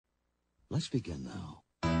Let's begin now.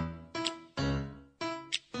 All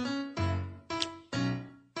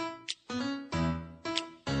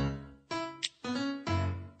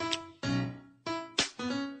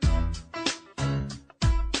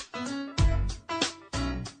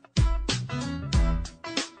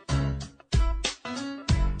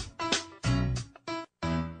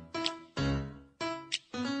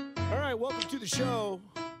right, welcome to the show.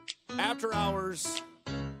 After Hours,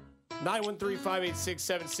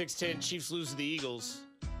 913-586-7610. Chiefs lose to the Eagles.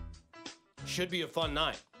 Should be a fun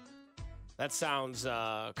night. That sounds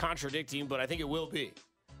contradicting, but I think it will be.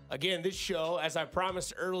 Again, this show, as I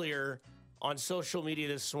promised earlier on social media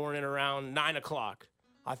this morning around 9 o'clock,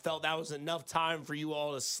 I felt that was enough time for you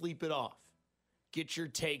all to sleep it off. Get your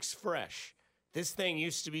takes fresh. This thing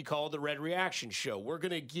used to be called the Red Reaction Show. We're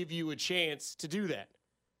going to give you a chance to do that.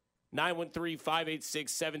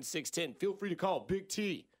 913-586-7610. Feel free to call Big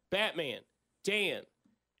T, Batman, Dan,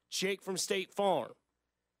 Jake from State Farm,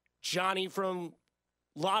 Johnny from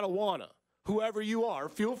Lottawanna, whoever you are,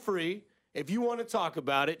 feel free. If you want to talk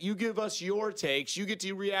about it, you give us your takes. You get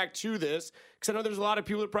to react to this because I know there's a lot of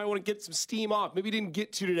people that probably want to get some steam off. Maybe you didn't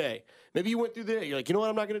get to today. Maybe you went through the day. You're like, you know what?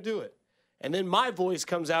 I'm not going to do it. And then my voice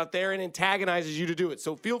comes out there and antagonizes you to do it.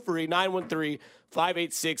 So feel free,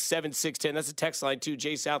 913-586-7610. That's a text line, too.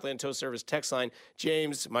 Jay Southland Tow Service text line.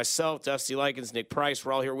 James, myself, Dusty Likins, Nick Price,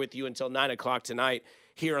 we're all here with you until 9 o'clock tonight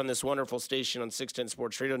here on this wonderful station on 610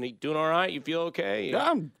 Sports Radio. Nick, doing all right? You feel okay? Yeah,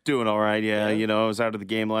 I'm doing all right, yeah. You know, I was out of the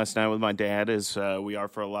game last night with my dad, as we are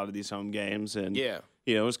for a lot of these home games. And, you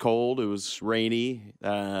know, it was cold. It was rainy.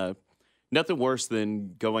 Nothing worse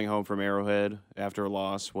than going home from Arrowhead after a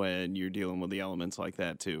loss when you're dealing with the elements like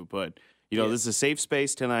that, too. But, you know, this is a safe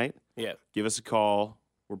space tonight. Yeah. Give us a call.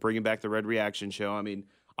 We're bringing back the Red Reaction Show. I mean,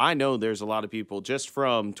 I know there's a lot of people just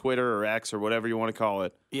from Twitter or X or whatever you want to call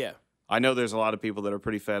it. Yeah. I know there's a lot of people that are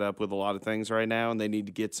pretty fed up with a lot of things right now, and they need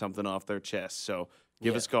to get something off their chest. So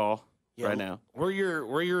give us a call right now. We're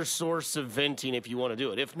your source of venting if you want to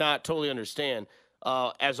do it. If not, totally understand.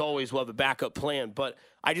 As always, we'll have a backup plan. But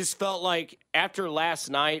I just felt like after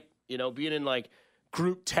last night, you know, being in like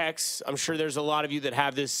group texts, I'm sure there's a lot of you that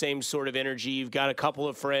have this same sort of energy. You've got a couple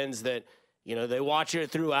of friends that, you know, they watch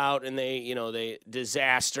it throughout and they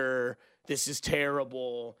disaster. This is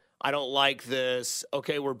terrible. I don't like this.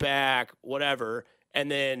 Okay, we're back, whatever.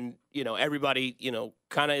 And then, you know, everybody, you know,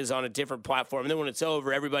 kind of is on a different platform. And then when it's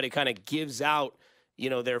over, everybody kind of gives out,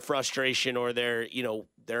 you know, their frustration or their, you know,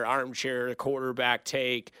 their armchair quarterback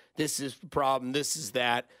take. This is the problem. This is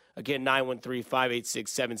that. Again,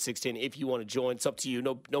 913-586-7610. If you want to join, it's up to you.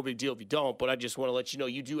 No big deal if you don't, but I just want to let you know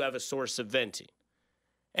you do have a source of venting.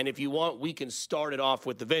 And if you want, we can start it off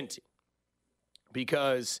with the venting.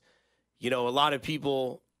 Because, you know, a lot of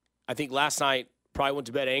people, I think last night probably went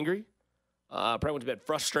to bed angry, probably went to bed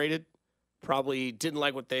frustrated, probably didn't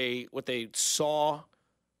like what they saw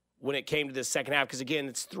when it came to the second half. Because, again,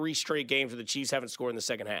 it's 3 straight games where the Chiefs haven't scored in the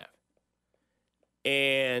second half.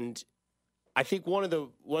 And I think one of the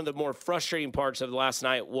more frustrating parts of last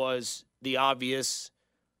night was the obvious,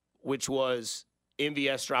 which was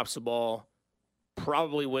MVS drops the ball,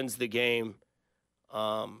 probably wins the game.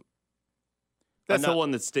 That's the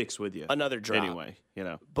one that sticks with you. Another drop. Anyway, you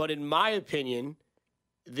know. But in my opinion,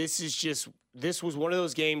 this was one of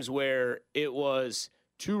those games where it was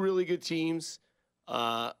 2 really good teams,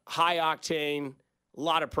 high octane, a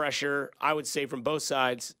lot of pressure, I would say, from both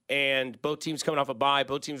sides, and both teams coming off a bye.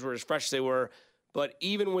 Both teams were as fresh as they were. But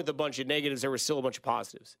even with a bunch of negatives, there were still a bunch of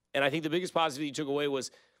positives. And I think the biggest positive you took away was,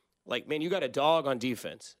 like, man, you got a dog on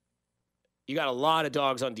defense. You got a lot of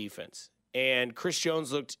dogs on defense. And Chris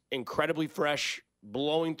Jones looked incredibly fresh,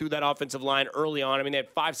 blowing through that offensive line early on. I mean, they had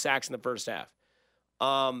 5 sacks in the first half.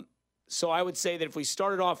 So I would say that if we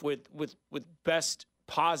started off with best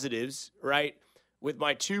positives, right, with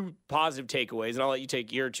my 2 positive takeaways, and I'll let you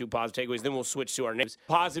take your 2 positive takeaways, then we'll switch to our names.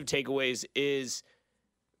 Positive takeaways is,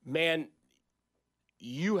 man,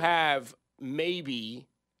 you have maybe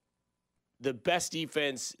the best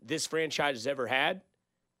defense this franchise has ever had,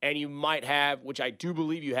 and you might have, which I do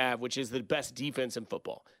believe you have, which is the best defense in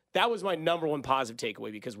football. That was my number 1 positive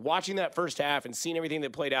takeaway, because watching that first half and seeing everything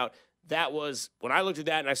that played out, that was, when I looked at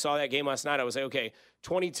that and I saw that game last night, I was like, okay,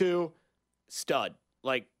 22, stud.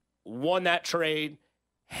 Like, won that trade,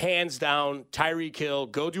 hands down, Tyreek Hill,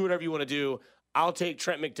 go do whatever you want to do. I'll take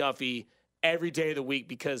Trent McDuffie every day of the week,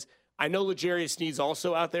 because I know L'Jarius Sneed's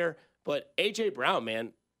also out there, but A.J. Brown,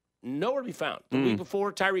 man, nowhere to be found. The week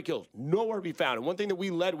before, Tyreek Hill, nowhere to be found. And one thing that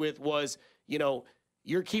we led with was, you know,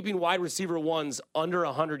 you're keeping wide receiver ones under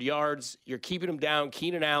 100 yards. You're keeping them down.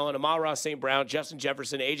 Keenan Allen, Amon-Ra St. Brown, Justin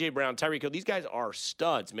Jefferson, A.J. Brown, Tyreek Hill. These guys are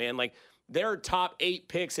studs, man. Like, they're top 8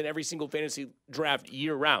 picks in every single fantasy draft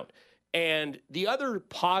year round. And the other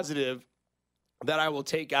positive that I will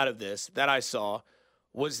take out of this that I saw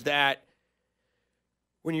was that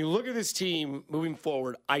when you look at this team moving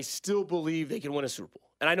forward, I still believe they can win a Super Bowl.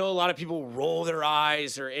 And I know a lot of people roll their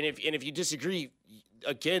eyes, and if you disagree,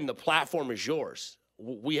 again, the platform is yours.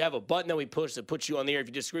 We have a button that we push that puts you on the air if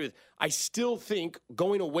you disagree with. I still think,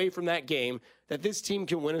 going away from that game, that this team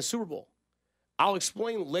can win a Super Bowl. I'll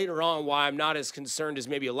explain later on why I'm not as concerned as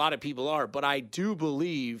maybe a lot of people are, but I do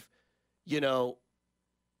believe, that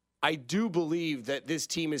this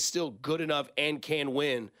team is still good enough and can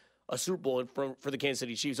win a Super Bowl for the Kansas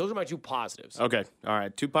City Chiefs. Those are my 2 positives. Okay. All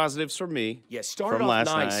right. 2 positives from me. Yeah, start from off last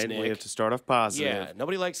nice, night. Nick. We have to start off positive. Yeah,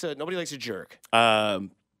 nobody likes a jerk.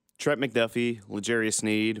 Trent McDuffie, L'Jarius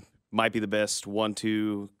Sneed might be the best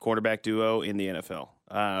 1-2 quarterback duo in the NFL.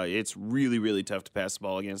 It's really, really tough to pass the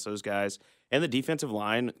ball against those guys. And the defensive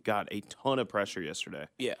line got a ton of pressure yesterday.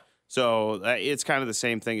 Yeah. So it's kind of the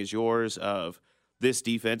same thing as yours of this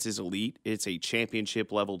defense is elite. It's a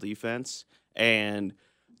championship-level defense. And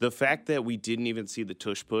the fact that we didn't even see the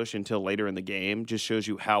tush push until later in the game just shows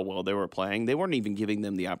you how well they were playing. They weren't even giving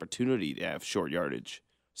them the opportunity to have short yardage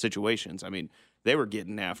situations. I mean, they were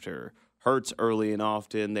getting after Hurts early and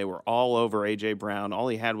often. They were all over A.J. Brown. All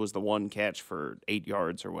he had was the one catch for 8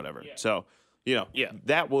 yards or whatever. Yeah. So,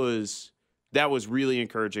 that was really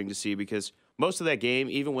encouraging to see because most of that game,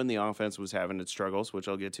 even when the offense was having its struggles, which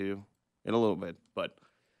I'll get to in a little bit, but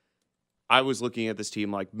I was looking at this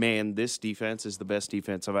team like, man, this defense is the best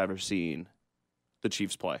defense I've ever seen the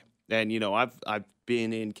Chiefs play. And, I've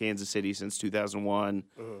been in Kansas City since 2001,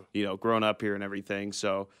 grown up here and everything.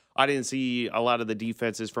 So I didn't see a lot of the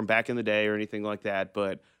defenses from back in the day or anything like that.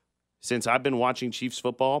 But since I've been watching Chiefs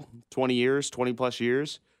football 20 plus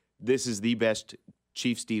years, this is the best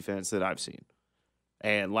Chiefs defense that I've seen.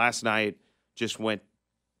 And last night just went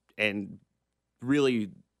and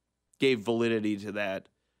really gave validity to that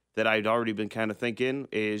I'd already been kind of thinking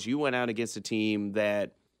is you went out against a team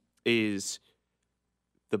that is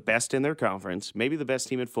the best in their conference, maybe the best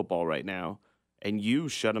team in football right now, and you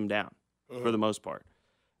shut them down for the most part.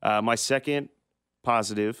 My second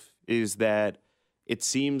positive is that it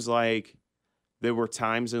seems like there were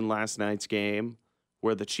times in last night's game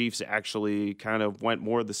where the Chiefs actually kind of went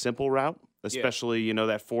more the simple route, especially,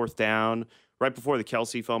 that 4th down. Right before the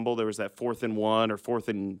Kelsey fumble, there was that 4th and 1 or 4th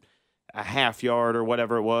and a half yard or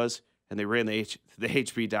whatever it was, and they ran the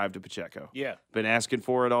HB dive to Pacheco. Yeah. Been asking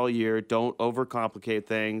for it all year. Don't overcomplicate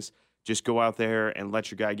things. Just go out there and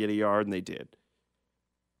let your guy get a yard, and they did.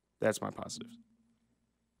 That's my positive.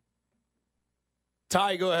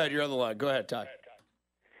 Ty, go ahead. You're on the line. Go ahead, Ty.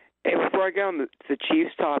 Hey, before I get on the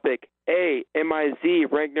Chiefs topic,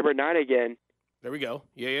 MIZ ranked number 9 again. There we go.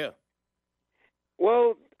 Yeah.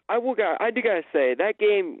 Well, I do gotta say that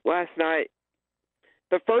game last night.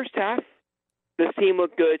 The first half, this team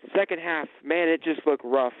looked good. Second half, man, it just looked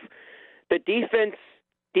rough. The defense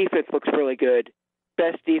looks really good.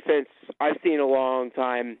 Best defense I've seen in a long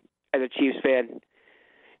time as a Chiefs fan.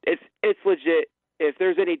 It's legit. If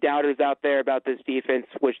there's any doubters out there about this defense,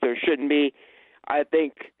 which there shouldn't be, I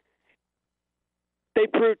think they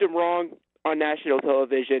proved them wrong on national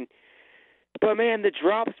television. But, man, the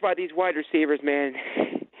drops by these wide receivers, man,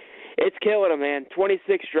 it's killing them, man.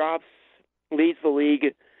 26 drops. Leads the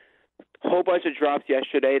league. Whole bunch of drops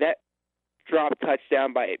yesterday. That drop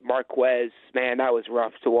touchdown by Marquez, man, that was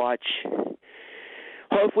rough to watch.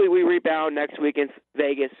 Hopefully we rebound next week in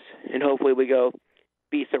Vegas, and hopefully we go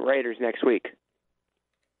beat some Raiders next week.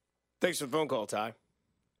 Thanks for the phone call, Ty.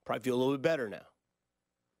 Probably feel a little bit better now.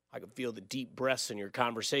 I can feel the deep breaths in your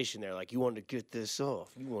conversation there, like you wanted to get this off.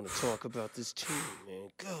 You want to talk about this team, man.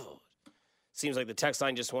 God. Seems like the text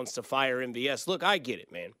line just wants to fire MVS. Look, I get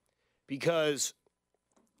it, man. Because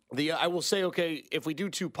I will say, okay, if we do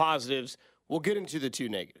 2 positives, we'll get into the 2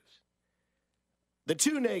 negatives. The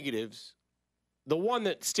 2 negatives, the one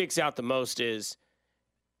that sticks out the most is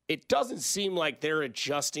it doesn't seem like they're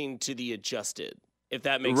adjusting to the adjusted, if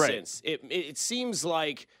that makes sense. It seems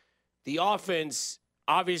like the offense,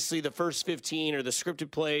 obviously the first 15 or the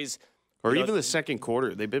scripted plays, or even the second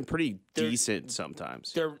quarter, they've been pretty decent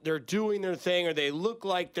sometimes. They're doing their thing, or they look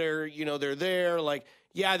like they're there, like.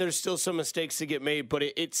 Yeah, there's still some mistakes to get made, but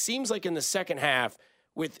it seems like in the second half,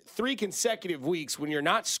 with 3 consecutive weeks when you're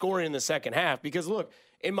not scoring in the second half, because look,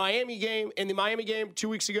 in the Miami game 2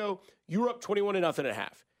 weeks ago, you were up 21-0 at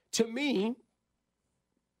half. To me,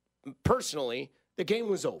 personally, the game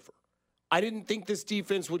was over. I didn't think this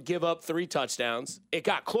defense would give up 3 touchdowns. It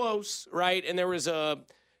got close, right? And there was a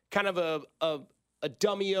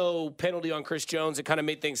dummy-o penalty on Chris Jones that kind of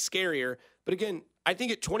made things scarier. But again, I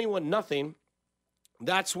think at 21-0,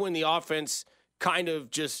 that's when the offense kind of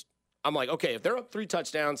just, I'm like, okay, if they're up 3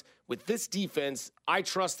 touchdowns with this defense, I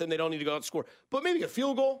trust them. They don't need to go out and score. But maybe a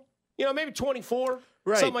field goal, maybe 24,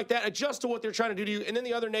 something like that. Adjust to what they're trying to do to you. And then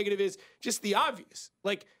the other negative is just the obvious.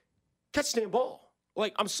 Like, catch the damn ball.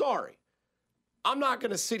 Like, I'm sorry. I'm not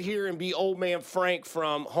going to sit here and be old man Frank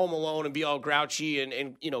from Home Alone and be all grouchy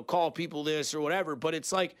and call people this or whatever. But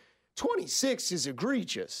it's like 26 is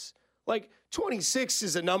egregious. Like, 26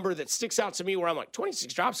 is a number that sticks out to me where I'm like,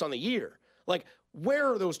 26 drops on the year. Like,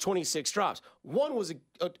 where are those 26 drops? One was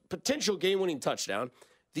a potential game-winning touchdown.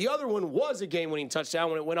 The other one was a game-winning touchdown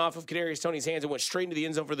when it went off of Kadarius Toney's hands and went straight into the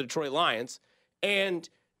end zone for the Detroit Lions. And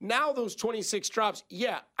now those 26 drops,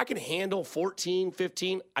 yeah, I can handle 14,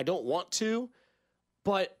 15. I don't want to.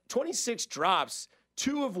 But 26 drops,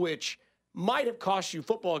 2 of which might have cost you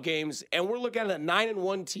football games, and we're looking at a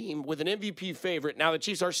 9-1 team with an MVP favorite. Now, the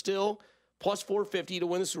Chiefs are still plus 450 to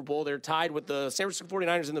win the Super Bowl. They're tied with the San Francisco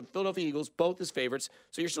 49ers and the Philadelphia Eagles, both as favorites.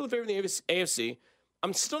 So you're still the favorite in the AFC.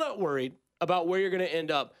 I'm still not worried about where you're going to end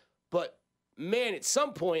up. But, man, at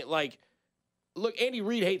some point, like, look, Andy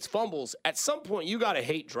Reid hates fumbles. At some point, you got to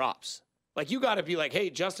hate drops. Like, you got to be like, hey,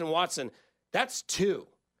 Justin Watson, that's 2.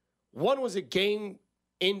 One was a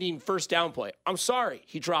game-ending first down play. I'm sorry,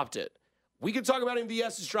 he dropped it. We can talk about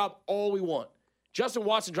MVS's drop all we want. Justin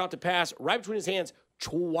Watson dropped a pass right between his hands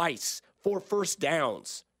twice for first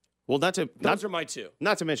downs. Well, those are my 2.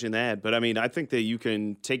 Not to mention that, but I mean, I think that you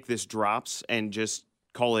can take this drops and just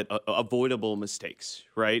call it avoidable mistakes,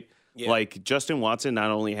 right? Yeah. Like, Justin Watson not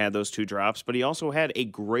only had those 2 drops, but he also had a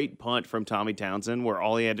great punt from Tommy Townsend where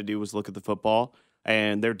all he had to do was look at the football,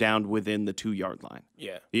 and they're down within the 2-yard line.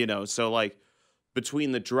 Yeah. So, like,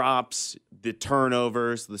 between the drops, the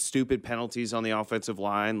turnovers, the stupid penalties on the offensive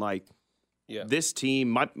line, like, this team,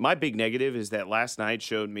 my big negative is that last night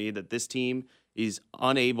showed me that this team is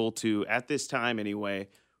unable to, at this time anyway,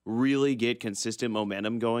 really get consistent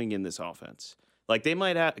momentum going in this offense. Like, they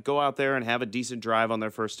might go out there and have a decent drive on their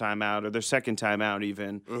first time out or their second time out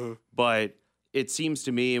even, but it seems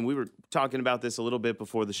to me, and we were talking about this a little bit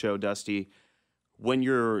before the show, Dusty, when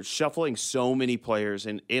you're shuffling so many players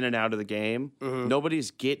in and out of the game,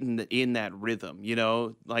 nobody's getting in that rhythm,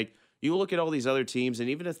 Like, you look at all these other teams, and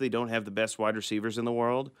even if they don't have the best wide receivers in the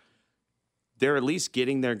world, they're at least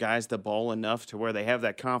getting their guys the ball enough to where they have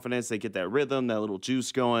that confidence, they get that rhythm, that little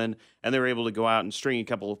juice going, and they're able to go out and string a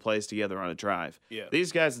couple of plays together on a drive. Yeah.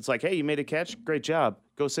 These guys, it's like, hey, you made a catch? Great job.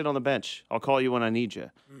 Go sit on the bench. I'll call you when I need you.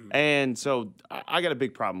 And so I got a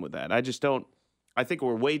big problem with that. I think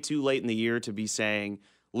we're way too late in the year to be saying,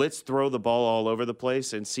 let's throw the ball all over the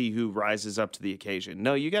place and see who rises up to the occasion.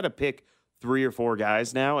 No, you got to pick 3 or 4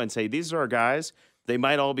 guys now and say, these are our guys. They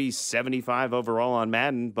might all be 75 overall on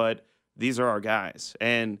Madden, but these are our guys.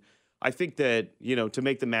 And I think that, to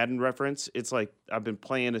make the Madden reference, it's like I've been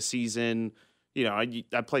playing a season, I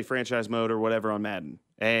play franchise mode or whatever on Madden,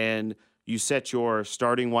 and you set your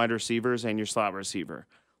starting wide receivers and your slot receiver.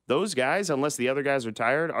 Those guys, unless the other guys are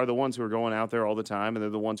tired, are the ones who are going out there all the time, and they're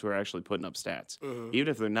the ones who are actually putting up stats. Even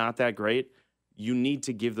if they're not that great, you need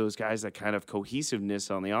to give those guys that kind of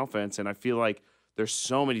cohesiveness on the offense, and I feel like there's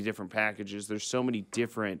so many different packages, there's so many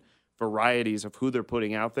different varieties of who they're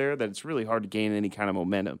putting out there that it's really hard to gain any kind of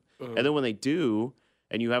momentum. And then when they do,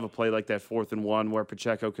 and you have a play like that 4th and 1 where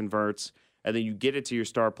Pacheco converts, and then you get it to your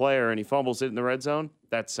star player and he fumbles it in the red zone,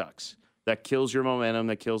 that sucks. That kills your momentum,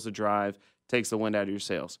 that kills the drive, takes the wind out of your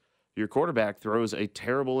sails. Your quarterback throws a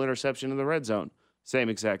terrible interception in the red zone. Same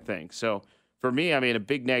exact thing. So for me, I mean, a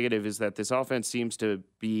big negative is that this offense seems to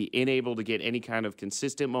be unable to get any kind of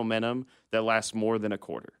consistent momentum that lasts more than a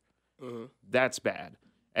quarter. That's bad.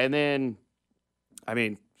 And then, I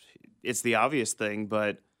mean, it's the obvious thing,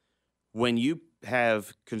 but when you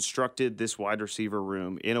have constructed this wide receiver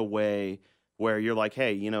room in a way where you're like,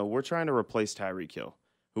 hey, we're trying to replace Tyreek Hill,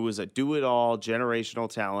 who is a do-it-all generational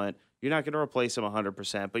talent. You're not going to replace him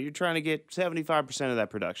 100%, but you're trying to get 75% of that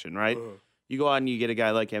production, right? You go out and you get a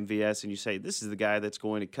guy like MVS and you say, this is the guy that's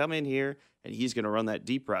going to come in here and he's going to run that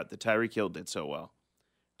deep route that Tyreek Hill did so well.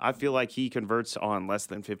 I feel like he converts on less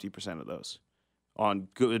than 50% of those, on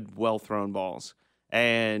good, well-thrown balls.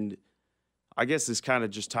 And I guess this kind of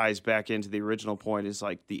just ties back into the original point is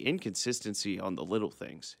like the inconsistency on the little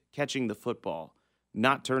things, catching the football,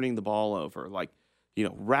 not turning the ball over, like,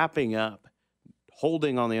 wrapping up,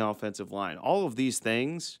 holding on the offensive line. All of these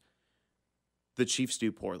things, the Chiefs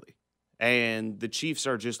do poorly. And the Chiefs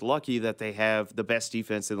are just lucky that they have the best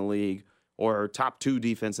defense in the league or top 2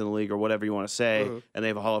 defense in the league or whatever you want to say, and they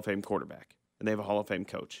have a Hall of Fame quarterback and they have a Hall of Fame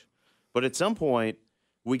coach. But at some point,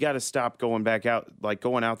 we got to stop going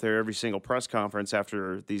out there every single press conference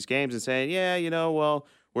after these games and saying, yeah, well,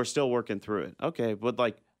 we're still working through it. Okay, but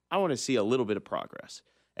I want to see a little bit of progress.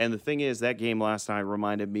 And the thing is, that game last night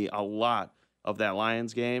reminded me a lot of that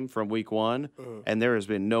Lions game from week 1, and there has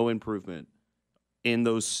been no improvement in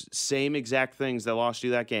those same exact things that lost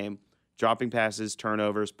you that game. Dropping passes,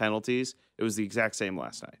 turnovers, penalties. It was the exact same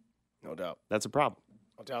last night. No doubt. That's a problem.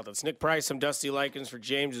 No doubt. That's Nick Price. I'm Dusty Likins for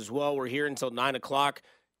James as well. We're here until 9 o'clock,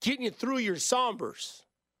 getting you through your sombers.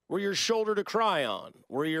 We're your shoulder to cry on.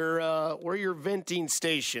 We're your venting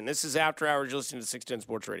station. This is After Hours. You're listening to 610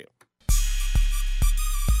 Sports Radio.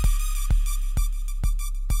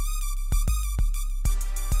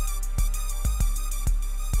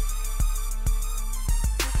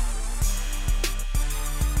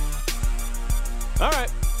 All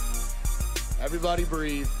right. Everybody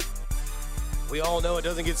breathe. We all know it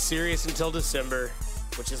doesn't get serious until December,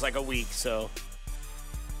 which is like a week, so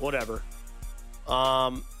whatever.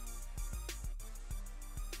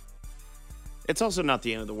 It's also not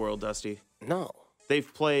the end of the world, Dusty. No.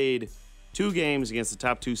 They've played 2 games against the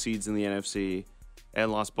top 2 seeds in the NFC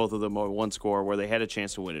and lost both of them by 1 score where they had a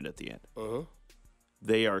chance to win it at the end. Uh-huh.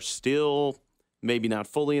 They are still maybe not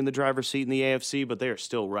fully in the driver's seat in the AFC, but they are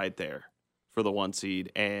still right there for the 1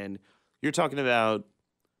 seed. And you're talking about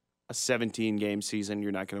a 17-game season.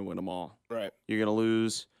 You're not going to win them all. Right. You're going to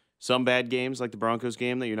lose some bad games like the Broncos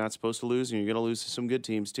game that you're not supposed to lose, and you're going to lose to some good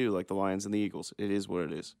teams too, like the Lions and the Eagles. It is what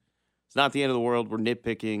it is. It's not the end of the world. We're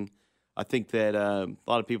nitpicking. I think that a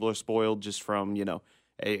lot of people are spoiled just from,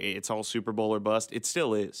 it's all Super Bowl or bust. It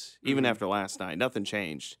still is, even after last night. Nothing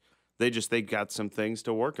changed. They got some things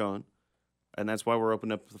to work on, and that's why we're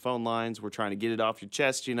opening up the phone lines. We're trying to get it off your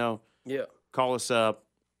chest, Yeah. Call us up.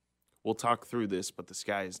 We'll talk through this, but the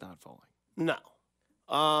sky is not falling. No.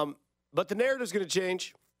 But the narrative's going to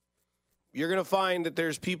change. You're going to find that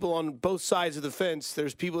there's people on both sides of the fence.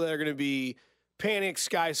 There's people that are going to be panic,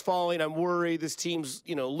 sky's falling, I'm worried, this team's,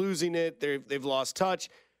 losing it, they've lost touch.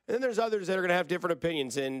 And then there's others that are going to have different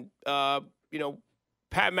opinions. And,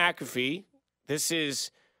 Pat McAfee, this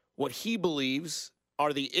is what he believes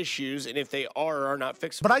are the issues, and if they are not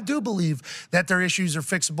fixable. But I do believe that their issues are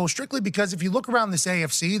fixable strictly because if you look around this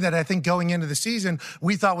AFC that I think going into the season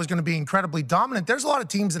we thought was going to be incredibly dominant, there's a lot of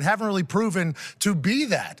teams that haven't really proven to be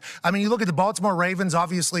that. I mean, you look at the Baltimore Ravens,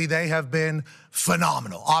 obviously they have been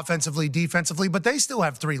phenomenal offensively, defensively, but they still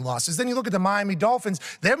have 3 losses. Then you look at the Miami Dolphins,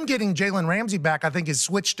 them getting Jalen Ramsey back, I think has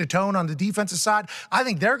switched the tone on the defensive side. I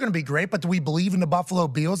think they're going to be great, but do we believe in the Buffalo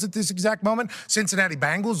Bills at this exact moment? Cincinnati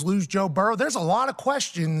Bengals lose Joe Burrow. There's a lot of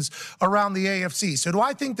questions around the AFC. So do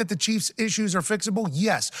I think that the Chiefs' issues are fixable?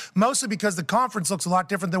 Yes, mostly because the conference looks a lot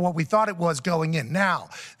different than what we thought it was going in. Now,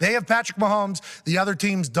 they have Patrick Mahomes, the other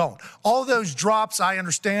teams don't. All those drops, I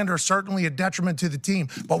understand, are certainly a detriment to the team.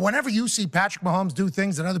 But whenever you see Patrick Mahomes do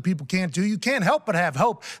things that other people can't do, you can't help but have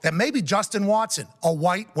hope that maybe Justin Watson, a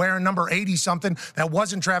white wearing number 80-something, that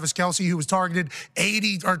wasn't Travis Kelce, who was targeted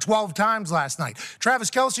 80 or 12 times last night. Travis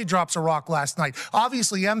Kelce drops a rock last night.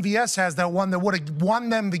 Obviously, MVS has that one that would have won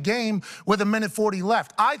them the game with 1:40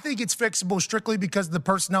 left. I think it's fixable strictly because of the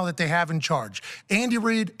personnel that they have in charge. Andy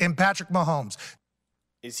Reid and Patrick Mahomes.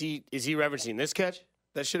 Is he referencing this catch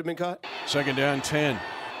that should have been caught? 2nd down 10.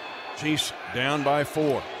 Chiefs down by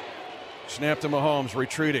 4. Snap to Mahomes,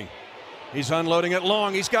 retreating. He's unloading it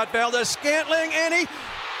long. He's got Valdez-Scantling, and he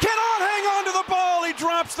cannot hang on to the ball. He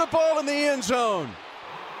drops the ball in the end zone.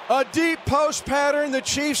 A deep post pattern. The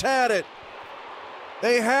Chiefs had it.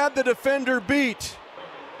 They had the defender beat.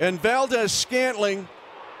 And Valdez-Scantling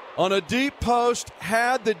on a deep post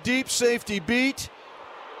had the deep safety beat.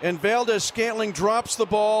 And Valdez-Scantling drops the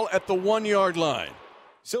ball at the 1-yard line.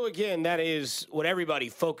 So, again, that is what everybody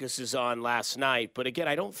focuses on last night. But, again,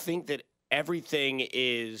 I don't think that everything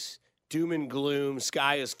is doom and gloom,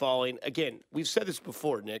 sky is falling. Again, we've said this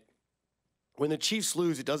before, Nick. When the Chiefs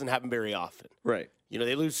lose, it doesn't happen very often. Right.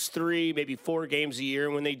 They lose 3, maybe 4 games a year.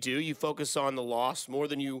 And when they do, you focus on the loss more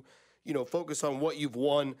than you focus on what you've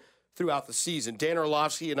won throughout the season. Dan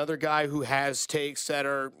Orlovsky, another guy who has takes that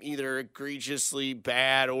are either egregiously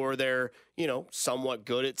bad or they're, somewhat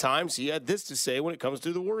good at times. He had this to say when it comes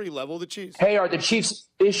to the worry level of the Chiefs. Hey, are the Chiefs'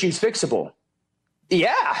 issues fixable?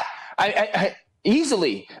 Yeah, I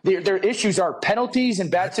easily. Their issues are penalties and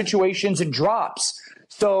bad situations and drops.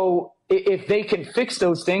 So if they can fix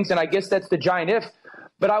those things, and I guess that's the giant if.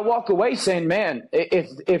 But I walk away saying, man,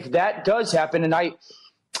 if that does happen, and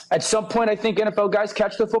at some point I think NFL guys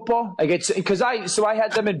catch the football. I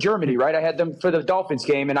had them in Germany, right? I had them for the Dolphins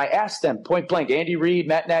game, and I asked them point blank, Andy Reid,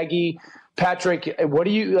 Matt Nagy, Patrick,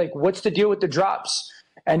 what's the deal with the drops?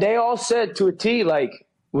 And they all said to a T,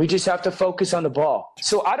 We just have to focus on the ball.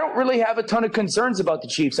 So I don't really have a ton of concerns about the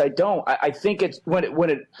Chiefs. I don't. I think it's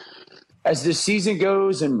as the season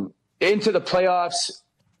goes and into the playoffs,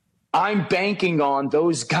 I'm banking on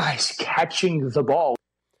those guys catching the ball.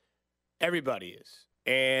 Everybody is.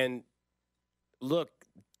 And look,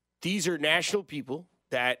 these are national people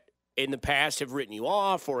that in the past have written you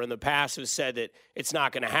off or in the past have said that it's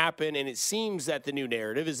not going to happen. And it seems that the new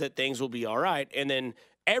narrative is that things will be all right. And then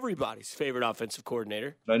everybody's favorite offensive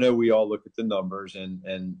coordinator. I know we all look at the numbers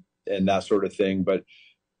and that sort of thing, but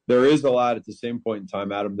there is a lot at the same point in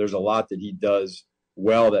time, Adam. There's a lot that he does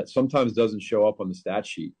well that sometimes doesn't show up on the stat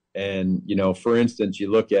sheet. And, for instance,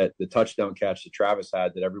 you look at the touchdown catch that Travis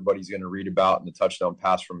had that everybody's going to read about and the touchdown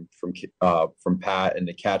pass from Pat and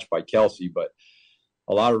the catch by Kelsey. But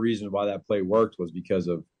a lot of reasons why that play worked was because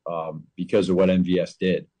of what MVS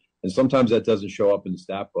did. And sometimes that doesn't show up in the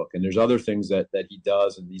stat book. And there's other things that he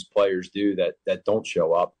does and these players do that don't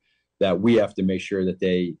show up that we have to make sure that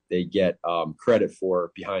they get credit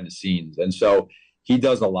for behind the scenes. And so he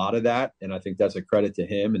does a lot of that. And I think that's a credit to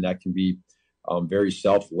him. And that can be very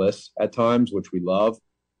selfless at times, which we love.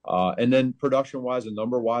 And then production-wise and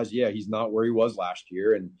number-wise, yeah, he's not where he was last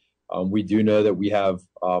year. And we do know that we have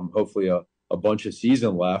hopefully a bunch of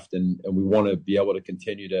season left. And we want to be able to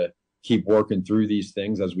continue to keep working through these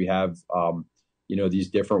things as we have, these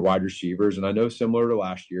different wide receivers. And I know similar to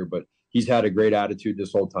last year, but he's had a great attitude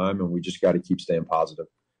this whole time, and we just got to keep staying positive.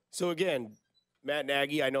 So, again, Matt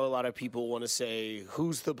Nagy, I know a lot of people want to say,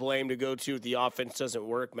 who's the blame to go to if the offense doesn't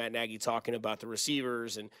work? Matt Nagy talking about the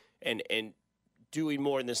receivers and doing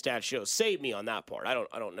more than the stats show. Save me on that part. I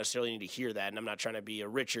don't necessarily need to hear that, and I'm not trying to be a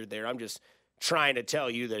Richard there. I'm just trying to tell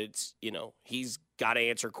you that it's, he's got to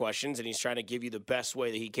answer questions, and he's trying to give you the best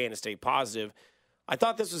way that he can to stay positive. I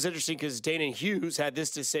thought this was interesting because Dana Hughes had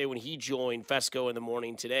this to say when he joined Fesco in the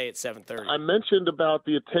morning today at 7:30. I mentioned about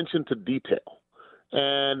the attention to detail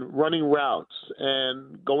and running routes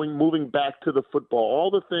and moving back to the football,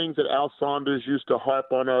 all the things that Al Saunders used to harp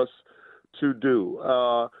on us to do.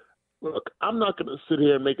 Look, I'm not going to sit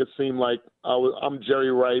here and make it seem like I'm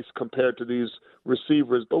Jerry Rice compared to these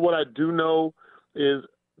receivers, but what I do know is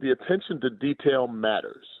the attention to detail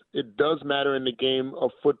matters. It does matter in the game of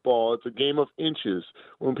football. It's a game of inches.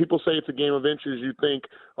 When people say it's a game of inches, you think,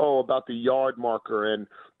 about the yard marker and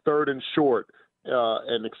third and short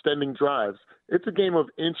and extending drives. It's a game of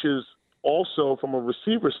inches also from a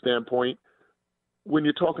receiver standpoint when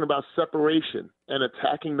you're talking about separation and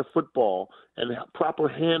attacking the football and proper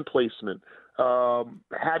hand placement.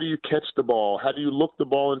 How do you catch the ball? How do you look the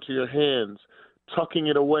ball into your hands? Tucking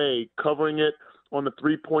it away, covering it on the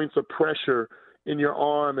 3 points of pressure in your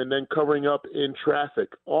arm and then covering up in traffic.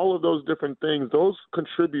 All of those different things, those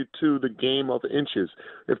contribute to the game of inches.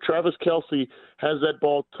 If Travis Kelce has that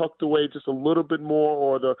ball tucked away just a little bit more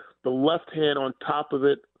or the left hand on top of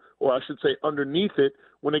it, or I should say underneath it,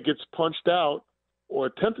 when it gets punched out or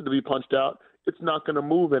attempted to be punched out, it's not going to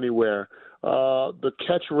move anywhere. The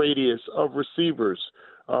catch radius of receivers,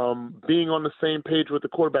 being on the same page with the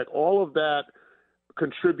quarterback, all of that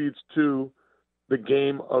contributes to the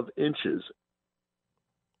game of inches.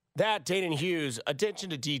 That, Dana Hughes, attention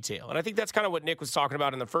to detail. And I think that's kind of what Nick was talking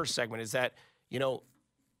about in the first segment is that,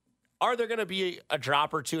 are there going to be a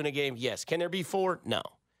drop or two in a game? Yes. Can there be 4? No.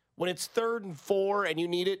 When it's 3rd and 4 and you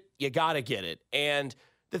need it, you got to get it. And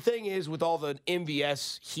the thing is, with all the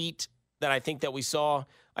MVS heat that I think that we saw,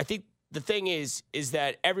 I think the thing is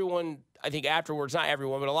that everyone, I think afterwards, not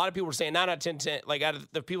everyone, but a lot of people were saying 9 out of 10, like out of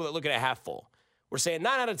the people that look at it half full, we're saying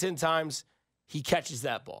 9 out of 10 times he catches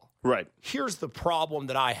that ball. Right. Here's the problem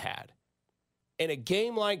that I had. In a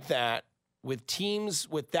game like that, with teams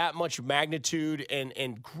with that much magnitude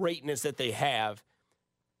and greatness that they have,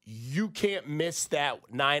 you can't miss that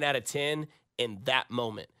 9 out of 10 in that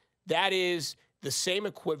moment. That is the same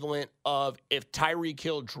equivalent of if Tyreek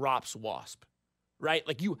Hill drops Wasp, right?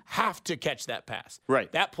 Like, you have to catch that pass.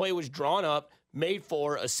 Right. That play was drawn up, made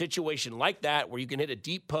for a situation like that where you can hit a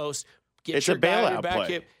deep post, it's a bailout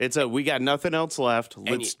play. It's we got nothing else left.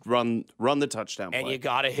 Let's run the touchdown play. And you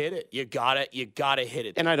got to hit it. You got to hit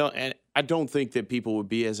it. And I don't think that people would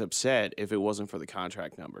be as upset if it wasn't for the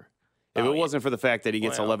contract number. If it wasn't for the fact that he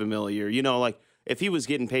gets $11 million a year. Like, if he was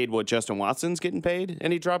getting paid what Justin Watson's getting paid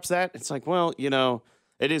and he drops that, it's like, well,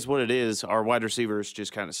 it is what it is. Our wide receivers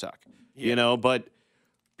just kind of suck. Yeah. But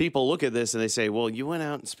people look at this and they say, well, you went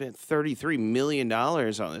out and spent $33 million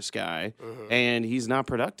on this guy, and he's not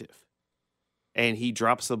productive. And he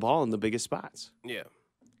drops the ball in the biggest spots. Yeah.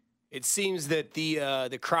 It seems that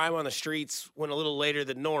the crime on the streets went a little later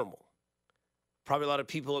than normal. Probably a lot of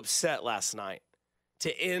people upset last night.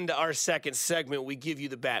 To end our second segment, we give you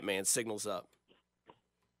the Batman signals up.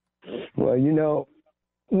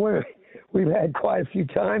 Well, we've had quite a few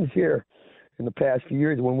times here in the past few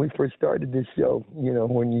years when we first started this show,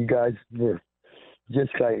 when you guys were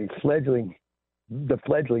just like the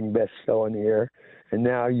fledgling best show on the air, and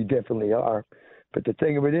now you definitely are. But the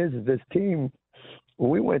thing of it is this team,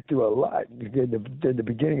 we went through a lot in the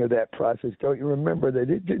beginning of that process. Don't you remember that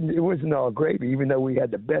it wasn't all gravy, even though we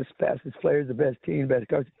had the best, fastest players, the best team, best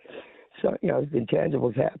coach. So,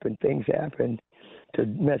 intangibles happen, things happen to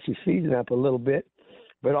mess your season up a little bit.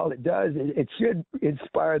 But all it does, it should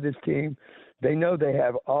inspire this team. They know they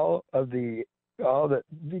have all the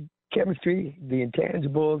chemistry, the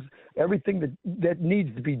intangibles, everything that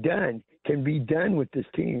needs to be done can be done with this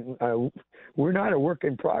team. We're not a work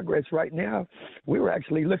in progress right now. We were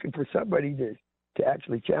actually looking for somebody to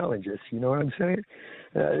actually challenge us. You know what I'm saying?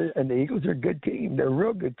 And the Eagles are a good team. They're a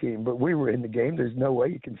real good team. But we were in the game. There's no way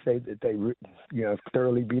you can say that they,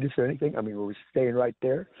 thoroughly beat us or anything. I mean, we were staying right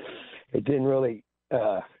there. It didn't really.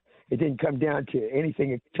 It didn't come down to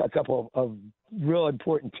anything. A couple of real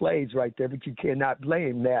important plays right there, but you cannot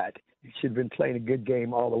blame that. You should have been playing a good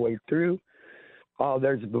game all the way through.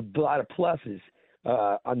 There's a lot of pluses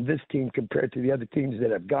on this team compared to the other teams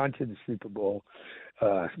that have gone to the Super Bowl.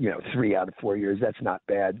 3 out of 4 years. That's not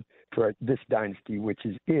bad for this dynasty, which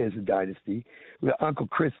is a dynasty. Uncle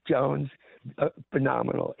Chris Jones,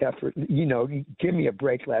 phenomenal effort. Give me a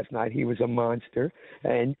break last night. He was a monster.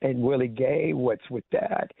 And Willie Gay, what's with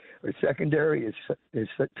that? Our secondary is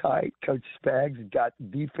so tight. Coach Spags got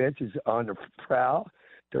defenses on the prowl.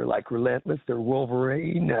 They're like relentless. They're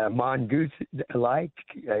Wolverine, Mongoose-like,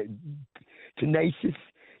 tenacious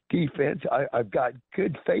defense. I've got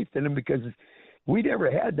good faith in them because we never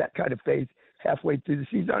had that kind of faith halfway through the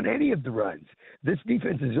season on any of the runs. This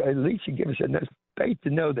defense is at least should give us enough faith to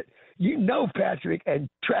know that Patrick and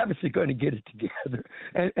Travis are going to get it together.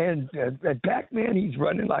 And Pac-Man, he's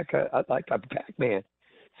running like a Pac-Man.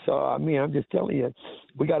 So I'm just telling you,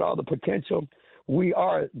 we got all the potential. We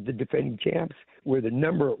are the defending champs. We're the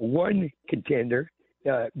number one contender.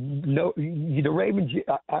 The Ravens.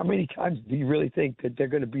 How many times do you really think that they're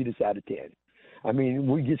going to beat us out of 10? I mean,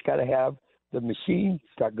 we just got to have the machine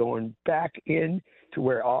start going back in to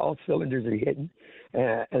where all cylinders are hitting,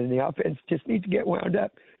 and the offense just needs to get wound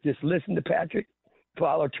up. Just listen to Patrick,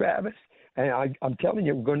 follow Travis, and I'm telling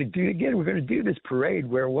you, we're going to do it again. We're going to do this parade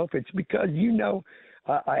where it's because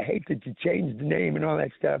I hate that you changed the name and all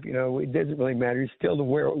that stuff. It doesn't really matter. It's still the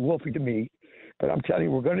Wolfie to me. But I'm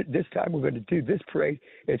telling you, this time we're going to do this parade.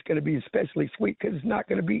 It's going to be especially sweet because it's not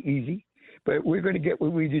going to be easy. But we're going to get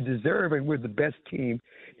what we deserve, and we're the best team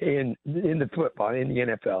in the football, in the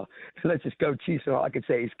NFL. So let's just go Chiefs, and all I can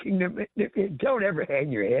say is kingdom. Don't ever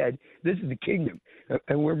hang your head. This is the kingdom,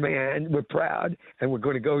 and we're proud, and we're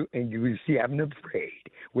going to go and you see having a parade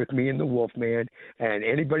with me and the Wolfman, and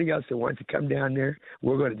anybody else that wants to come down there,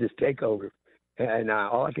 we're going to just take over. And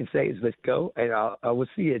all I can say is let's go, and I will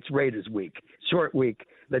see it's Raiders week, short week.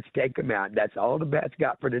 Let's take them out. That's all the bats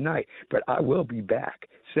got for tonight. But I will be back.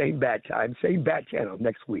 Same bat time, same bat channel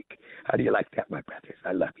next week. How do you like that, my brothers?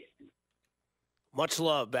 I love you. Much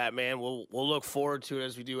love, Batman. We'll look forward to it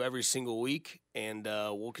as we do every single week, and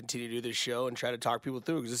we'll continue to do this show and try to talk people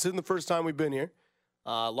through because this isn't the first time we've been here.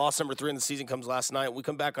 Loss number 3 in the season comes last night. We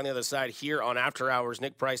come back on the other side here on After Hours.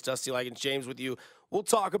 Nick Price, Dusty Likins, James with you. We'll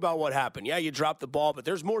talk about what happened. Yeah, you dropped the ball, but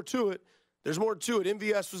there's more to it.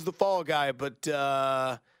 MVS was the fall guy, but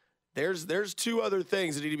there's 2 other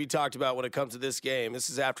things that need to be talked about when it comes to this game. This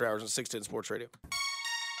is After Hours on 610 Sports Radio.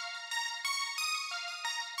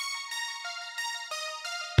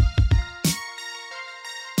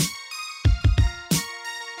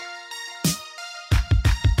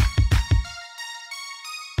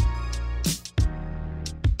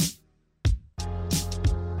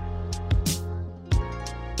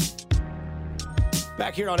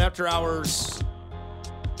 Back here on After Hours,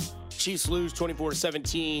 Chiefs lose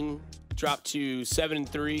 24-17, drop to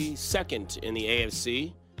 7-3, second in the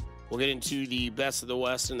AFC. We'll get into the best of the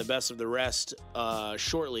West and the best of the rest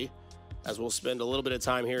shortly, as we'll spend a little bit of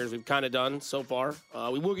time here, as we've kind of done so far.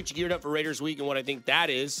 We will get you geared up for Raiders Week and what I think that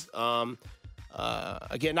is. Again,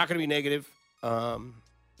 not going to be negative,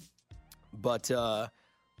 but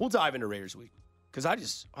we'll dive into Raiders Week because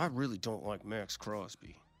I really don't like Max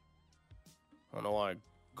Crosby. I don't know why I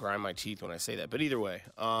grind my teeth when I say that, but either way,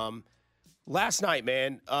 last night,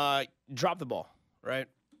 man, dropped the ball, right?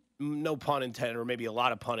 No pun intended, or maybe a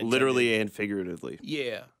lot of pun intended. Literally and figuratively.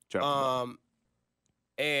 Yeah.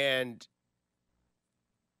 And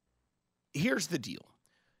here's the deal.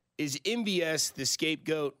 Is MVS the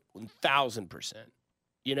scapegoat? 1,000%.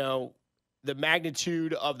 The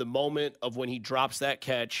magnitude of the moment of when he drops that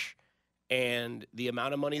catch and the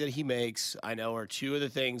amount of money that he makes, I know, are two of the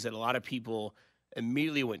things that a lot of people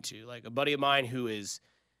immediately went to. Like a buddy of mine who is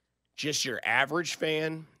just your average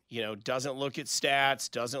fan, doesn't look at stats,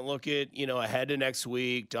 doesn't look at, ahead to next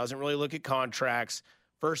week, doesn't really look at contracts.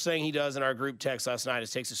 First thing he does in our group text last night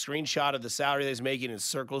is takes a screenshot of the salary that he's making and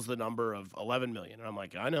circles the number of $11 million. And I'm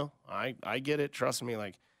like, I know, I get it. Trust me.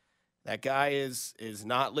 Like, that guy is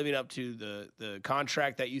not living up to the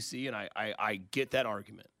contract that you see, and I get that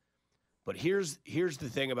argument. But here's the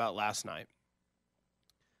thing about last night.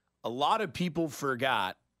 A lot of people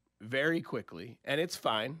forgot very quickly, and it's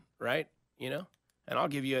fine, right? And I'll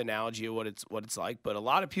give you an analogy of what it's like. But a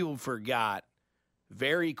lot of people forgot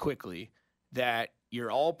very quickly that your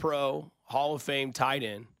All-Pro, Hall of Fame tight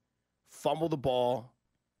end fumble the ball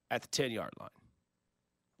at the 10-yard line.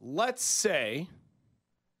 Let's say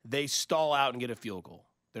they stall out and get a field goal.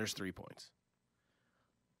 There's 3 points.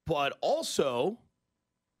 But also,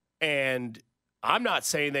 and I'm not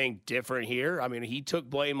saying anything different here. I mean, he took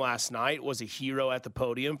blame last night, was a hero at the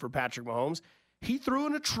podium for Patrick Mahomes. He threw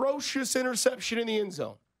an atrocious interception in the end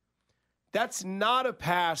zone. That's not a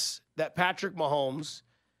pass that Patrick Mahomes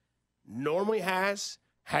normally has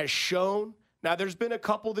shown. Now, there's been a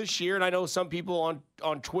couple this year, and I know some people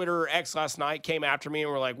on Twitter or X last night came after me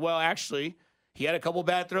and were like, well, actually, he had a couple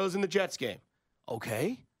bad throws in the Jets game.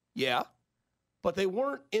 Okay, yeah, but they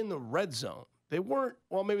weren't in the red zone. They weren't,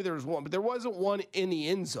 well, maybe there was one, but there wasn't one in the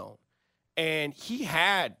end zone. And he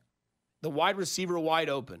had the wide receiver wide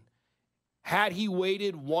open. Had he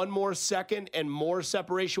waited one more second and more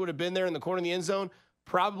separation would have been there in the corner of the end zone,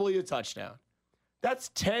 probably a touchdown. That's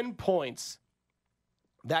 10 points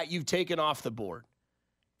that you've taken off the board.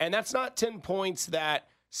 And that's not 10 points that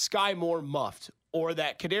Sky Moore muffed, or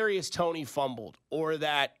that Kadarius Toney fumbled, or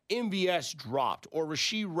that MVS dropped, or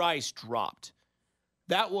Rashee Rice dropped.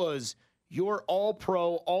 That was your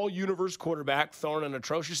all-pro, all-universe quarterback throwing an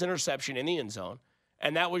atrocious interception in the end zone,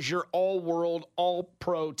 and that was your all-world,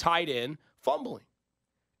 all-pro tight end fumbling.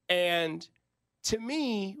 And to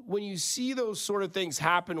me, when you see those sort of things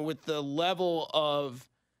happen with the level of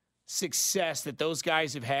success that those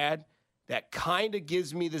guys have had, that kind of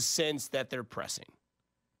gives me the sense that they're pressing.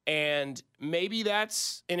 And maybe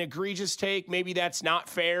that's an egregious take. Maybe that's not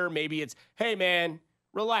fair. Maybe it's, hey, man,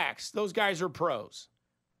 relax. Those guys are pros.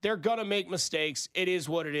 They're going to make mistakes. It is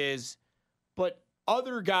what it is. But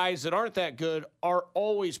other guys that aren't that good are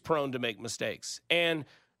always prone to make mistakes. And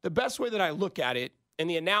the best way that I look at it, and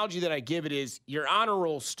the analogy that I give it is, you're honor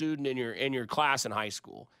roll student in your class in high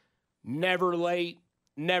school. Never late,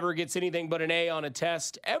 never gets anything but an A on a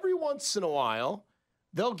test. Every once in a while,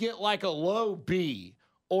 they'll get like a low B,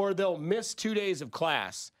 or they'll miss 2 days of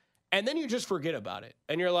class. And then you just forget about it.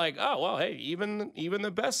 And you're like, oh, well, hey, even the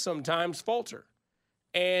best sometimes falter.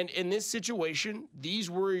 And in this situation, these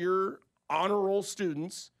were your honor roll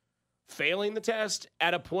students failing the test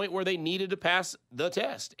at a point where they needed to pass the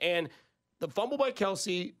test. And the fumble by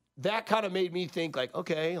Kelce, that kind of made me think, like,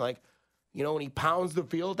 okay, like, when he pounds the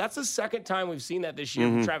field, that's the second time we've seen that this year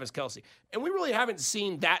from Travis Kelce. And we really haven't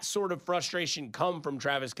seen that sort of frustration come from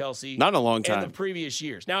Travis Kelce. Not in a long time. In the previous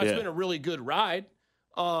years. Now, it's been a really good ride.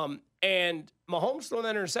 And Mahomes throwing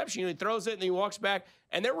that interception, he throws it and he walks back.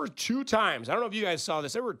 And there were 2 times, I don't know if you guys saw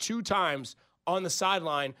this, there were 2 times on the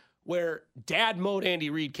sideline where dad mode Andy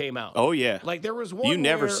Reid came out. Oh, yeah. Like, there was one You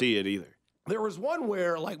never see it either. There was one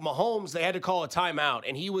where, like, Mahomes, they had to call a timeout,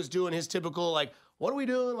 and he was doing his typical, like, what are we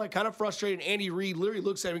doing? Like, kind of frustrated. Andy Reid literally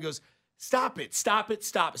looks at him and goes, stop it, stop it,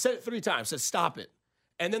 stop it. Said it 3 times, said stop it.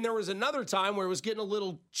 And then there was another time where it was getting a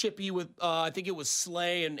little chippy with, I think it was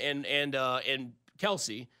Slay and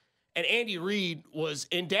Kelce. And Andy Reid was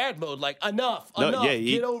in dad mode, like, enough,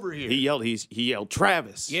 get over here. He yelled,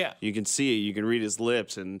 Travis. Yeah. You can see it. You can read his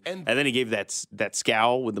lips. And then he gave that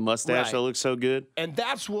scowl with the mustache that looks so good. And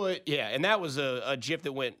that's what, and that was a GIF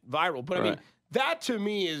that went viral. But, I mean, that to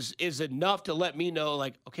me is enough to let me know,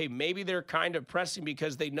 like, okay, maybe they're kind of pressing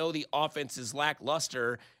because they know the offense is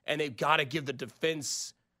lackluster and they've got to give the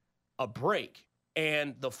defense a break.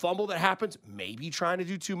 And the fumble that happens, maybe trying to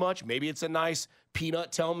do too much. Maybe it's a nice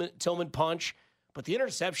peanut Tillman punch. But the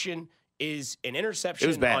interception is an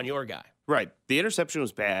interception on your guy. Right. The interception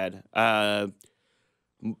was bad.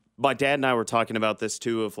 My dad and I were talking about this,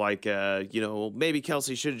 too, of like, maybe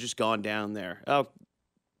Kelce should have just gone down there.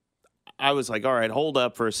 I was like, all right, hold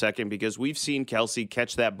up for a second, because we've seen Kelce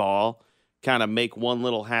catch that ball, kind of make one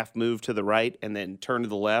little half move to the right and then turn to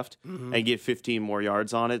the left and get 15 more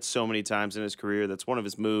yards on it so many times in his career. That's one of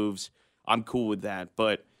his moves. I'm cool with that.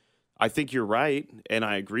 But I think you're right, and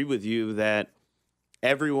I agree with you that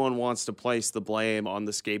everyone wants to place the blame on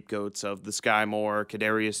the scapegoats of the Sky Moore,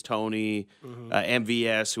 Kadarius Toney,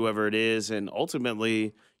 MVS, whoever it is, and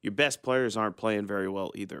ultimately your best players aren't playing very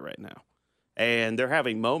well either right now. And they're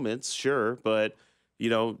having moments, sure, but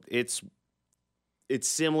it's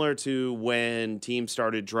similar to when teams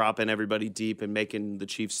started dropping everybody deep and making the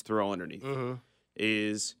Chiefs throw underneath.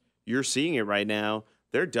 Is you're seeing it right now.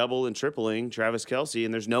 They're double and tripling Travis Kelce,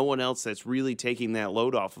 and there's no one else that's really taking that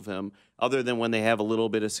load off of him other than when they have a little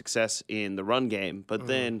bit of success in the run game. But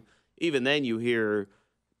then, even then, you hear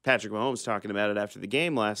Patrick Mahomes talking about it after the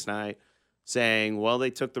game last night, saying, well, they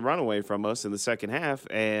took the run away from us in the second half,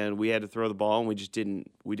 and we had to throw the ball, and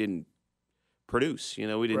we didn't produce.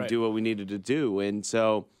 We didn't do what we needed to do. And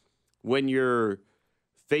so when you're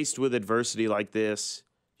faced with adversity like this,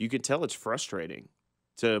 you can tell it's frustrating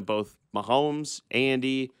to both Mahomes,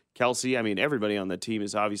 Andy, Kelce. I mean, everybody on the team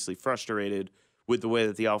is obviously frustrated with the way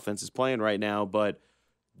that the offense is playing right now, but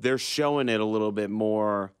they're showing it a little bit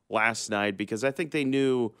more last night because I think they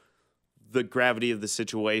knew the gravity of the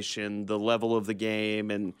situation, the level of the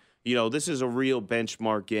game, and, this is a real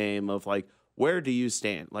benchmark game of, like, where do you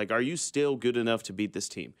stand? Like, are you still good enough to beat this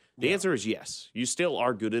team? The answer is yes. You still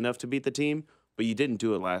are good enough to beat the team, but you didn't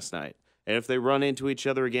do it last night. And if they run into each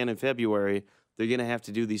other again in February, they're going to have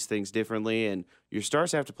to do these things differently, and your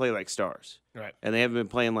stars have to play like stars. Right. And they haven't been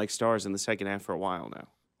playing like stars in the second half for a while now.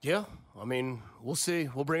 Yeah, I mean, we'll see.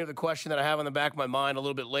 We'll bring up the question that I have on the back of my mind a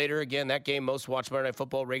little bit later. Again, that game, most watched Monday Night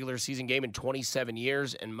Football regular season game in 27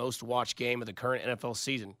 years and most watched game of the current NFL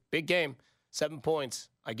season. Big game, 7 points.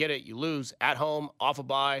 I get it. You lose at home, off a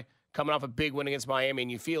bye, coming off a big win against Miami,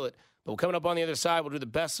 and you feel it. But coming up on the other side, we'll do the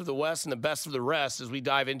best of the West and the best of the rest as we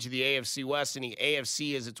dive into the AFC West and the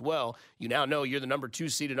AFC as it's well. You now know you're the number 2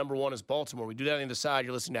 seed and number 1 is Baltimore. We do that on the other side.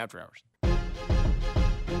 You're listening to After Hours.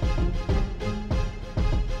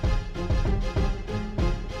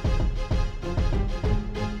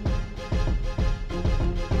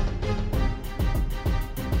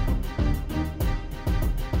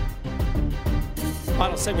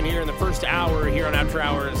 Final segment here in the first hour here on After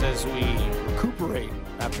Hours as we recuperate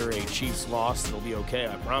after a Chiefs loss. It'll be okay,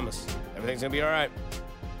 I promise. Everything's going to be all right.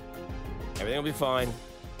 Everything will be fine.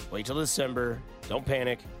 Wait till December. Don't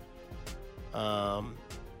panic.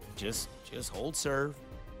 Just hold serve.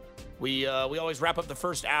 We always wrap up the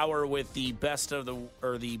first hour with the best of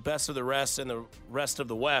the rest and the rest of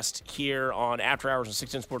the West here on After Hours on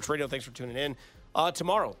 610 Sports Radio. Thanks for tuning in.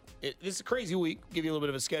 Tomorrow, this is a crazy week. Give you a little bit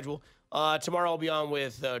of a schedule. Tomorrow I'll be on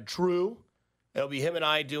with Drew. It'll be him and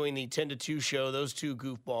I doing the 10 to 2 show. Those two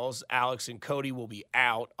goofballs, Alex and Cody, will be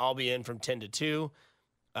out. I'll be in from 10 to 2.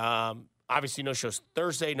 Obviously, no shows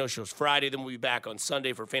Thursday, no shows Friday. Then we'll be back on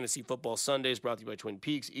Sunday for Fantasy Football Sundays, brought to you by Twin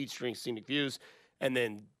Peaks. Each drink, scenic views. And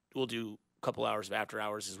then we'll do a couple hours of After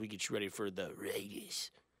Hours as we get you ready for the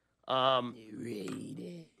Raiders.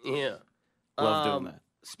 Yeah. Love doing that.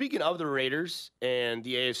 Speaking of the Raiders and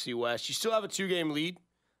the AFC West, you still have a 2-game lead.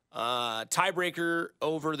 Tiebreaker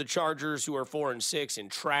over the Chargers, who are 4-6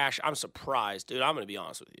 and trash. I'm surprised, dude. I'm going to be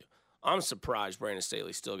honest with you. I'm surprised Brandon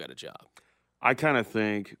Staley still got a job. I kind of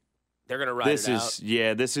think they're going to ride it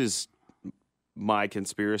out. This is my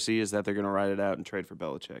conspiracy is that they're going to ride it out and trade for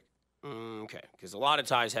Belichick. Okay, because a lot of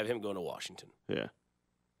ties have him going to Washington. Yeah,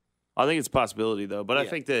 I think it's a possibility though, but I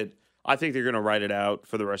think they're going to ride it out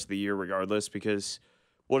for the rest of the year regardless because.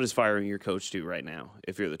 What does firing your coach do right now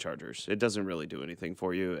if you're the Chargers? It doesn't really do anything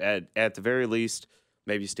for you. At the very least,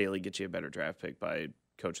 maybe Staley gets you a better draft pick by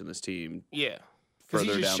coaching this team. Yeah. Because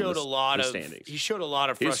he just showed a lot of standings. He showed a lot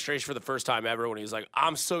of frustration for the first time ever when he was like,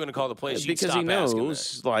 I'm still going to call the plays. Because he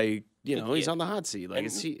knows, like, he's on the hot seat. Like,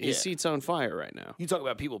 his seat's on fire right now. You talk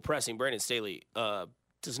about people pressing. Brandon Staley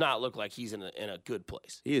does not look like he's in a good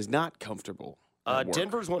place. He is not comfortable.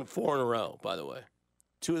 Denver's won 4 in a row, by the way.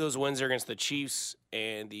 2 of those wins are against the Chiefs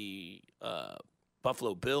and the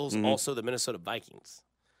Buffalo Bills, also the Minnesota Vikings.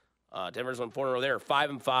 Denver's won 4 in a row. They're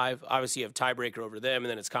 5-5. Obviously, you have tiebreaker over them,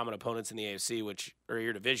 and then it's common opponents in the AFC, which are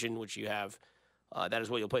your division, which you have. That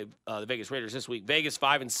is what you'll play the Vegas Raiders this week. Vegas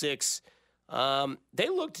 5-6. They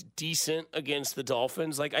looked decent against the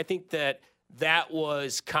Dolphins. Like I think that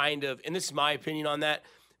was kind of, and this is my opinion on that.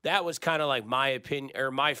 That was kind of like my opinion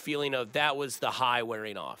or my feeling of that was the high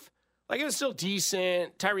wearing off. Like, it was still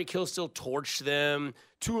decent. Tyreek Hill still torched them.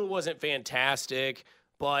 Tua wasn't fantastic.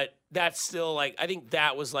 But that's still, like, I think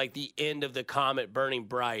that was, like, the end of the comet burning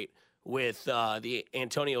bright with the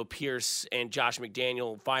Antonio Pierce and Josh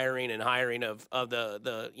McDaniel firing and hiring of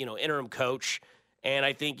the interim coach. And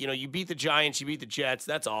I think, you beat the Giants, you beat the Jets.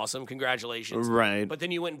 That's awesome. Congratulations. Right. But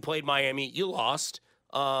then you went and played Miami. You lost.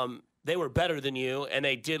 They were better than you, and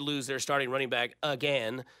they did lose their starting running back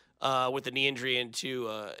again. with the knee injury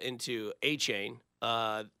into A-Chain.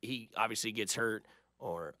 He obviously gets hurt,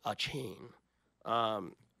 or a chain.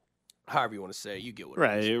 However you want to say it, you get what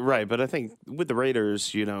it is. Right. But I think with the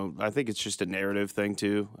Raiders, I think it's just a narrative thing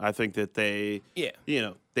too. I think that they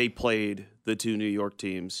played the two New York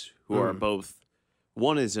teams who are both.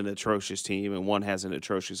 One is an atrocious team and one has an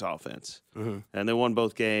atrocious offense, and they won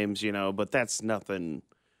both games. But that's nothing.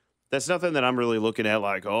 That's nothing that I'm really looking at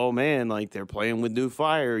like, oh man, like they're playing with new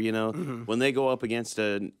fire. When they go up against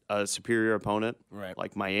a superior opponent, right,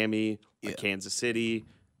 like Miami, like Kansas City,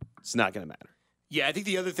 it's not going to matter. Yeah, I think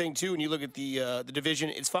the other thing, too, when you look at the division,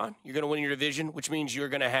 it's fine. You're going to win your division, which means you're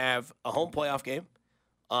going to have a home playoff game.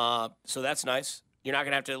 So that's nice. You're not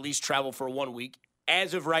going to have to at least travel for 1 week.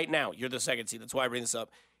 As of right now, you're the second seed. That's why I bring this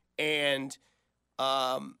up. And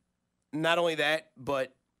not only that,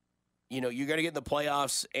 but, you're going to get in the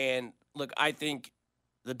playoffs. And, look, I think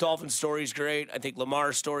the Dolphins story is great. I think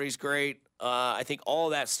Lamar's story is great. I think all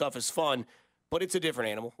that stuff is fun. But it's a different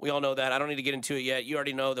animal. We all know that. I don't need to get into it yet. You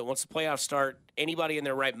already know that once the playoffs start, anybody in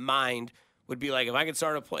their right mind would be like, if I could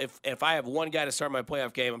start if I have one guy to start my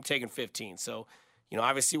playoff game, I'm taking 15. So,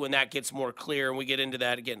 obviously when that gets more clear and we get into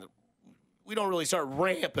that again, we don't really start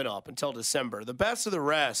ramping up until December. The best of the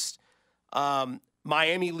rest,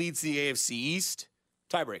 Miami leads the AFC East,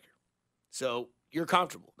 tiebreaker. So you're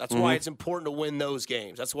comfortable. That's why it's important to win those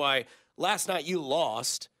games. That's why last night you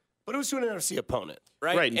lost, but it was to an NFC opponent,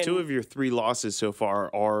 right? Right, and 2 of your 3 losses so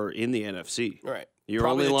far are in the NFC. Right. You're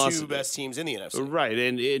probably only the 2 best teams in the NFC. Right,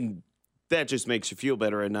 and that just makes you feel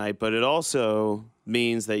better at night, but it also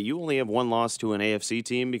means that you only have 1 loss to an AFC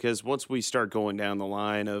team because once we start going down the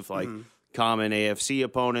line of like common AFC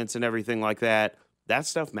opponents and everything like that, that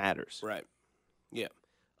stuff matters. Right. Yeah.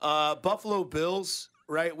 Buffalo Bills,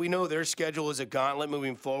 right? We know their schedule is a gauntlet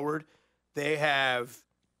moving forward. They have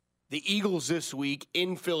the Eagles this week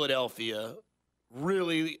in Philadelphia,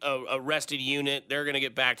 really a rested unit. They're going to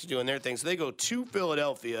get back to doing their thing. So they go to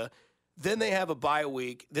Philadelphia. Then they have a bye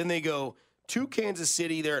week. Then they go to Kansas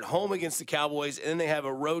City. They're at home against the Cowboys. And then they have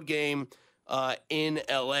a road game in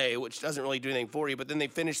L.A., which doesn't really do anything for you. But then they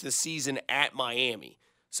finish the season at Miami.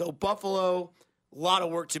 So Buffalo, a lot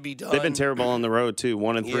of work to be done. They've been terrible on the road, too.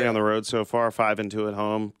 1-3 on the road so far, 5-2 at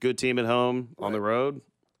home. Good team at home. On the road,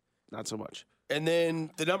 not so much. And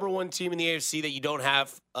then the number 1 team in the AFC that you don't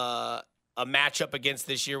have a matchup against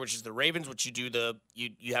this year, which is the Ravens, which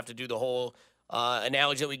you have to do the whole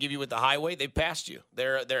analogy that we give you with the highway. They've passed you.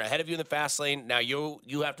 They're ahead of you in the fast lane. Now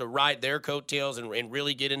you have to ride their coattails and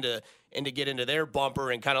really get into their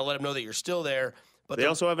bumper and kind of let them know that you're still there. But they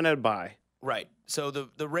also haven't had a bye. Right. So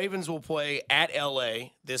the Ravens will play at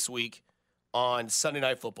LA this week on Sunday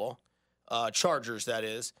Night Football. Chargers, that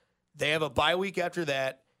is. They have a bye week after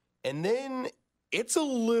that, and then it's a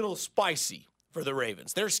little spicy for the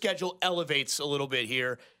Ravens. Their schedule elevates a little bit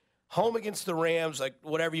here. Home against the Rams, like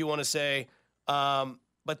whatever you want to say.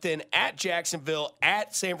 But then at Jacksonville,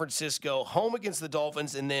 at San Francisco, home against the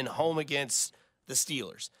Dolphins, and then home against the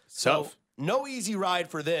Steelers. So no easy ride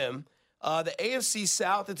for them. The AFC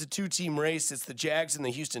South, it's a 2-team race. It's the Jags and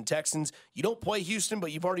the Houston Texans. You don't play Houston,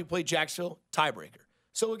 but you've already played Jacksonville. Tiebreaker.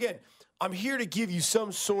 So, again, I'm here to give you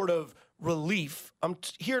some sort of relief. I'm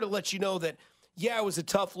here to let you know that, yeah, it was a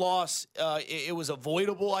tough loss. It was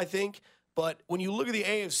avoidable, I think. But when you look at the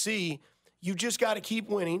AFC, you just got to keep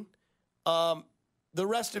winning. The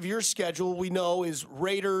rest of your schedule, we know, is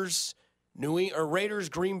Raiders,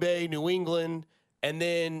 Green Bay, New England, and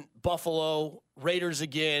then Buffalo, Raiders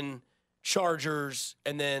again, Chargers,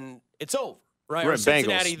 and then it's over, right? Right,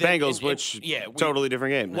 Bengals, which totally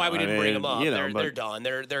different game. Why we didn't bring them up? They're done.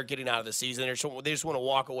 They're getting out of the season. They just want to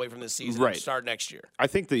walk away from the season and start next year. I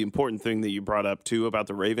think the important thing that you brought up, too, about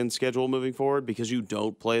the Ravens schedule moving forward, because you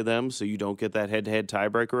don't play them, so you don't get that head-to-head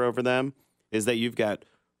tiebreaker over them, is that you've got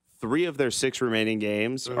 3 of their 6 remaining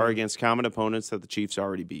games are against common opponents that the Chiefs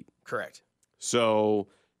already beat. Correct. So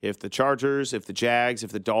if the Chargers, if the Jags,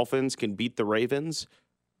 if the Dolphins can beat the Ravens,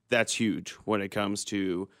 that's huge when it comes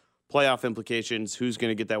to playoff implications, who's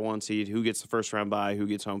going to get that 1 seed, who gets the first round bye, who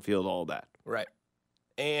gets home field, all of that. Right.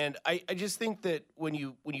 And I just think that when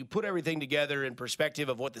you put everything together in perspective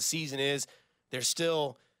of what the season is, there's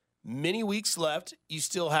still many weeks left. You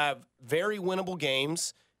still have very winnable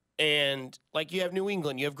games. And like you have New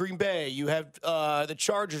England, you have Green Bay, you have the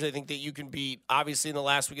Chargers, I think, that you can beat, obviously, in the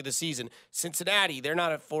last week of the season. Cincinnati, they're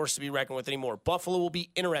not a force to be reckoned with anymore. Buffalo will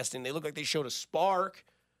be interesting. They look like they showed a spark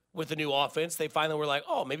with the new offense. They finally were like,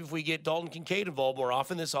 oh, maybe if we get Dalton Kincaid involved more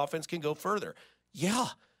often, this offense can go further. Yeah.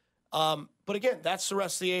 But again, that's the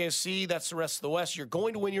rest of the AFC. That's the rest of the West. You're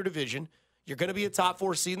going to win your division. You're going to be a top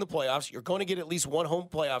 4 seed in the playoffs. You're going to get at least one home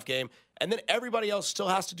playoff game. And then everybody else still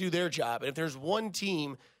has to do their job. And if there's one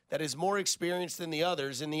team that is more experienced than the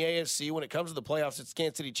others in the AFC when it comes to the playoffs, it's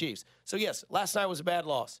Kansas City Chiefs. So, yes, last night was a bad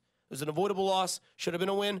loss. It was an avoidable loss. Should have been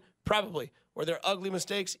a win? Probably. Were there ugly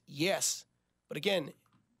mistakes? Yes. But again,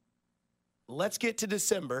 let's get to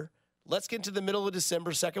December. Let's get to the middle of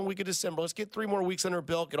December, second week of December. Let's get 3 more weeks under our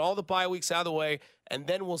belt, get all the bye weeks out of the way, and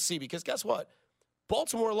then we'll see. Because guess what?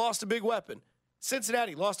 Baltimore lost a big weapon.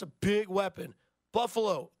 Cincinnati lost a big weapon.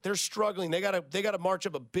 Buffalo, they're struggling. They gotta march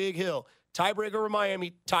up a big hill. Tiebreaker over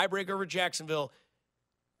Miami, tiebreaker over Jacksonville.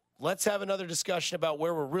 Let's have another discussion about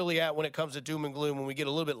where we're really at when it comes to doom and gloom when we get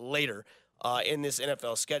a little bit later in this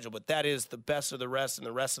NFL schedule. But that is the best of the rest and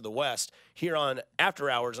the rest of the West here on After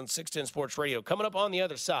Hours on 610 Sports Radio. Coming up on the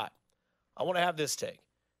other side, I want to have this take.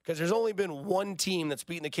 Because there's only been one team that's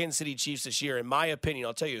beaten the Kansas City Chiefs this year, in my opinion.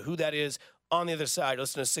 I'll tell you who that is on the other side.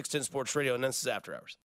 Listen to 610 Sports Radio, and this is After Hours.